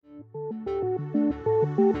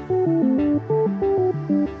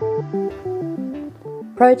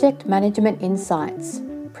Project Management Insights,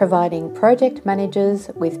 providing project managers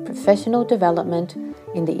with professional development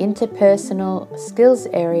in the interpersonal skills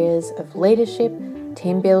areas of leadership,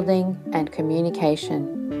 team building, and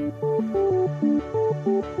communication.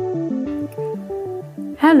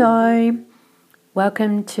 Hello,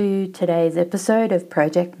 welcome to today's episode of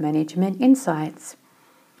Project Management Insights.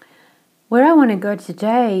 Where I want to go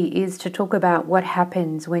today is to talk about what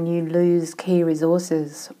happens when you lose key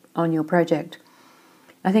resources on your project.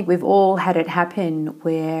 I think we've all had it happen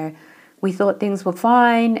where we thought things were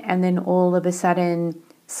fine and then all of a sudden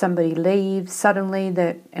somebody leaves suddenly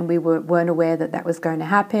and we weren't aware that was going to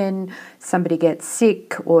happen. Somebody gets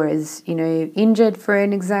sick or is, injured, for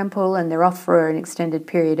an example, and they're off for an extended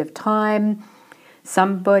period of time.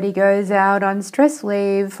 Somebody goes out on stress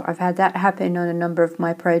leave. I've had that happen on a number of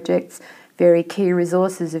my projects. Very key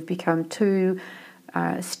resources have become too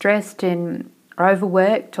stressed and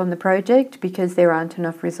overworked on the project because there aren't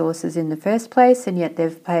enough resources in the first place, and yet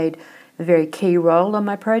they've played a very key role on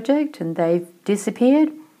my project and they've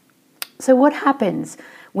disappeared. So what happens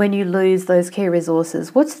when you lose those key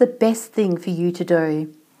resources? What's the best thing for you to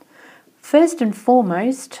do? First and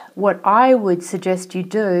foremost, what I would suggest you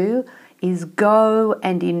do is go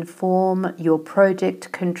and inform your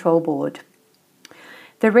project control board.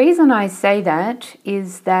 The reason I say that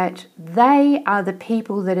is that they are the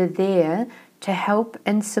people that are there to help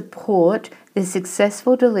and support the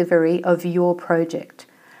successful delivery of your project.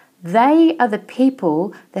 They are the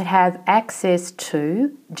people that have access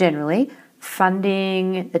to, generally,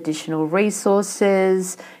 funding, additional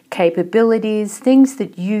resources, capabilities, things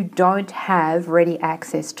that you don't have ready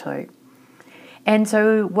access to. And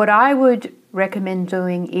so what I would recommend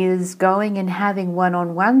doing is going and having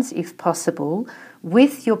one-on-ones, if possible,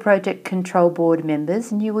 with your project control board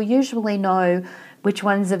members, and you will usually know which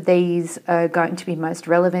ones of these are going to be most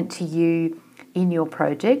relevant to you in your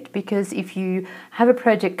project, because if you have a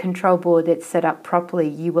project control board that's set up properly,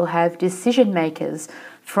 you will have decision makers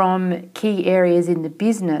from key areas in the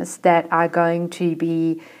business that are going to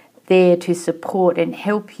be there to support and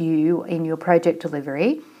help you in your project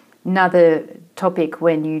delivery. Another topic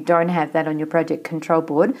when you don't have that on your project control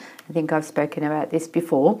board, I think I've spoken about this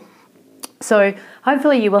before. So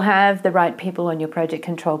hopefully you will have the right people on your project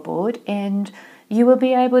control board, and you will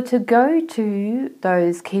be able to go to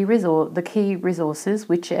those key resources,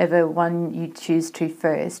 whichever one you choose to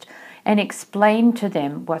first, and explain to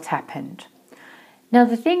them what's happened. Now,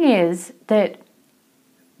 the thing is that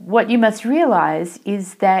what you must realize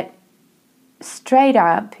is that straight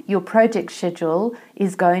up, your project schedule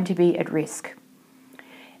is going to be at risk.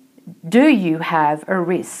 Do you have a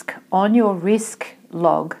risk on your risk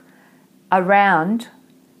log around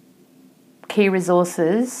key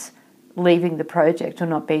resources leaving the project or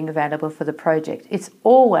not being available for the project? It's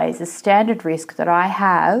always a standard risk that I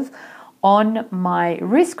have on my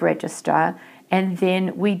risk register, and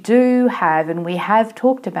then we have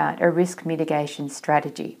talked about a risk mitigation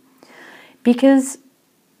strategy because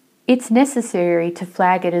it's necessary to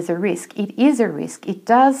flag it as a risk. It is a risk. It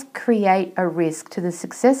does create a risk to the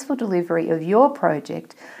successful delivery of your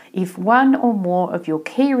project if one or more of your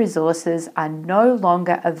key resources are no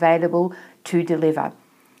longer available to deliver.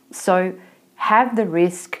 So have the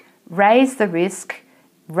risk, raise the risk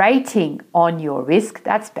rating on your risk.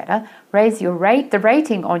 That's better. Raise the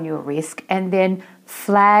rating on your risk, and then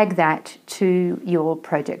flag that to your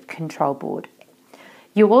project control board.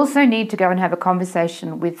 You also need to go and have a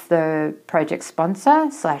conversation with the project sponsor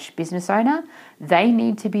 / business owner. They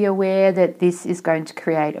need to be aware that this is going to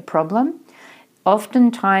create a problem.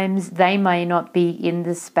 Oftentimes, they may not be in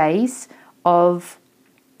the space of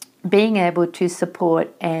being able to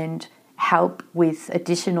support and help with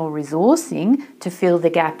additional resourcing to fill the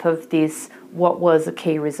gap of this, what was a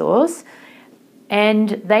key resource. And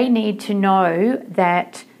they need to know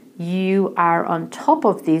that you are on top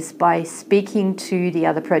of this by speaking to the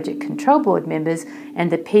other project control board members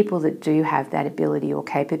and the people that do have that ability or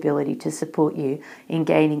capability to support you in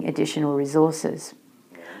gaining additional resources.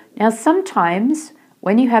 Now, sometimes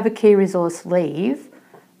when you have a key resource leave,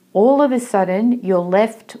 all of a sudden you're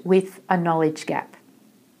left with a knowledge gap.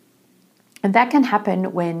 And that can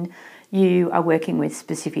happen when you are working with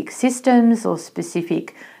specific systems or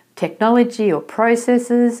specific technology or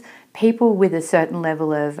processes, people with a certain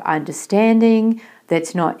level of understanding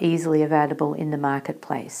that's not easily available in the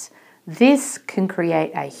marketplace. This can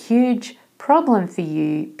create a huge problem for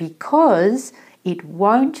you because it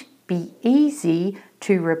won't be easy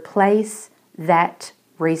to replace that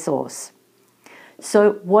resource.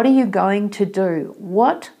 So what are you going to do?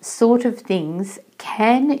 What sort of things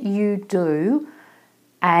can you do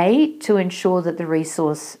A, to ensure that the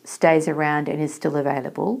resource stays around and is still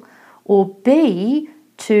available, or B,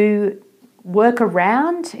 to work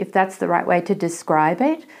around, if that's the right way to describe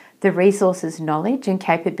it, the resource's knowledge and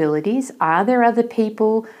capabilities. Are there other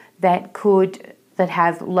people that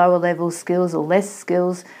have lower level skills or less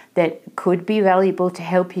skills that could be valuable to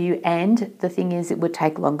help you? And the thing is, it would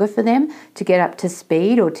take longer for them to get up to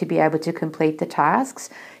speed or to be able to complete the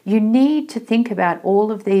tasks. You need to think about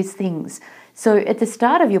all of these things. So at the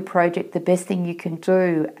start of your project, the best thing you can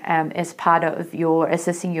do as part of your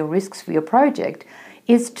assessing your risks for your project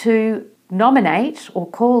is to nominate or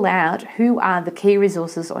call out who are the key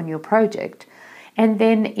resources on your project. And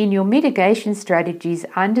then in your mitigation strategies,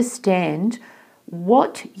 understand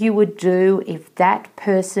what you would do if that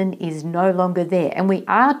person is no longer there. And we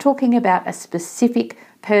are talking about a specific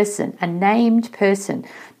person, a named person,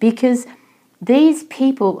 because these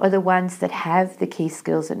people are the ones that have the key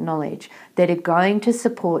skills and knowledge that are going to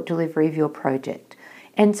support delivery of your project.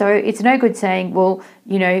 And so it's no good saying, well,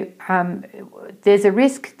 there's a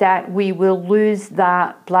risk that we will lose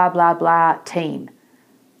the blah, blah, blah team.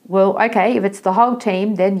 Well, okay, if it's the whole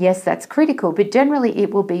team, then yes, that's critical. But generally,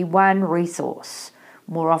 it will be one resource.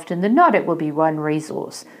 More often than not, it will be one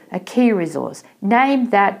resource, a key resource. Name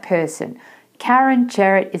that person. Karen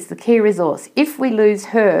Jarrett is the key resource. If we lose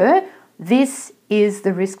her, this is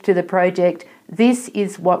the risk to the project. This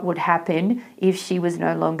is what would happen if she was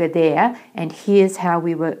no longer there. And here's how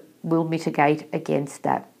we will mitigate against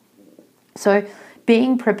that. So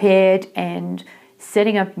being prepared and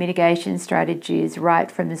setting up mitigation strategies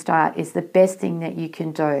right from the start is the best thing that you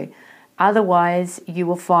can do. Otherwise, you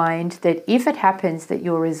will find that if it happens that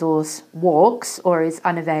your resource walks or is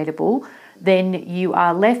unavailable, then you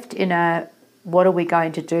are left in a what are we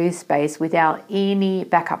going to do space without any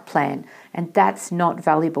backup plan, and that's not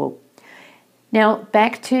valuable. Now,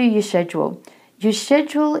 back to your schedule. Your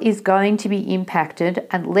schedule is going to be impacted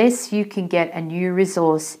unless you can get a new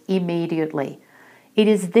resource immediately. It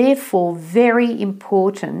is therefore very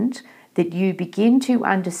important that you begin to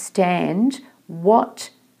understand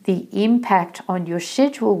what the impact on your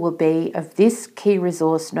schedule will be of this key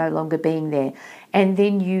resource no longer being there. And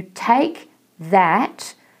then you take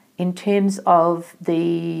that in terms of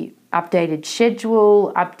the updated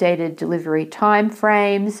schedule, updated delivery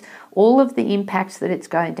timeframes, all of the impacts that it's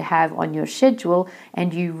going to have on your schedule,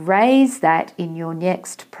 and you raise that in your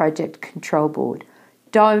next project control board.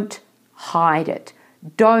 Don't hide it.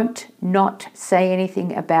 Don't not say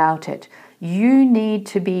anything about it. You need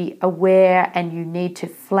to be aware and you need to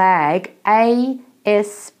flag ASAP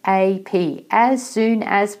as soon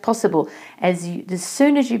as possible. As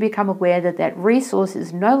soon as you become aware that that resource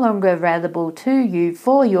is no longer available to you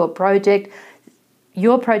for your project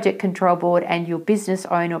control board and your business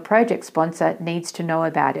owner or project sponsor needs to know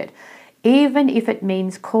about it. Even if it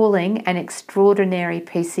means calling an extraordinary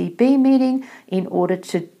PCB meeting in order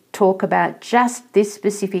to talk about just this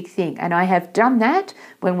specific thing. And I have done that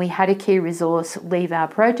when we had a key resource leave our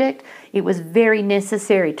project. It was very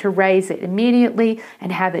necessary to raise it immediately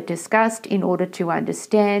and have it discussed in order to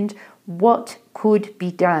understand what could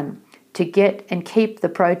be done to get and keep the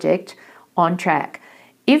project on track.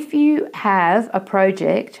 If you have a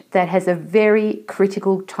project that has a very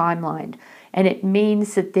critical timeline, and it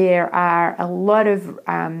means that there are a lot of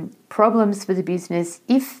problems for the business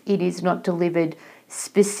if it is not delivered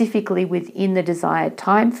specifically within the desired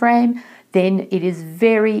time frame, then it is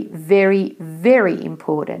very, very, very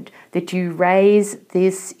important that you raise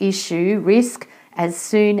this risk, as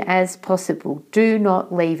soon as possible. Do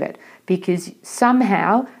not leave it, because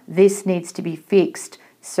somehow this needs to be fixed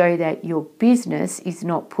so that your business is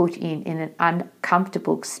not put in an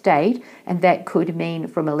uncomfortable state. And that could mean,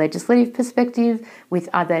 from a legislative perspective, with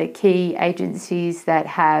other key agencies that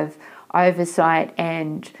have oversight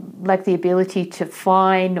and lack the ability to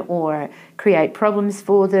fine or create problems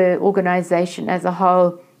for the organisation as a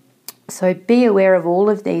whole. So be aware of all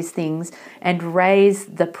of these things and raise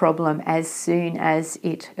the problem as soon as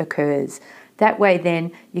it occurs. That way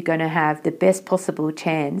then you're going to have the best possible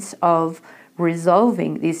chance of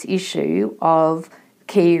resolving this issue of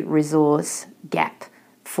key resource gap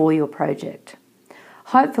for your project.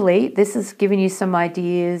 Hopefully this has given you some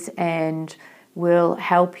ideas and will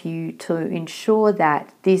help you to ensure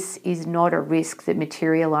that this is not a risk that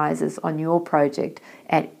materializes on your project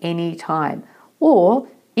at any time. Or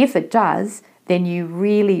if it does, then you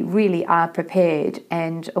really, really are prepared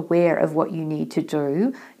and aware of what you need to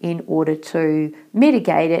do in order to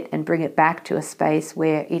mitigate it and bring it back to a space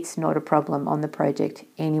where it's not a problem on the project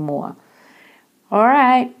anymore. All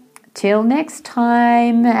right, till next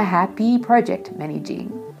time, happy project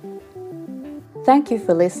managing. Thank you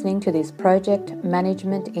for listening to this Project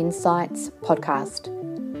Management Insights podcast.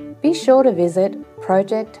 Be sure to visit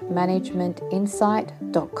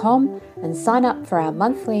projectmanagementinsight.com and sign up for our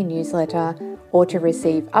monthly newsletter or to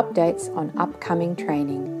receive updates on upcoming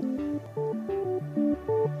training.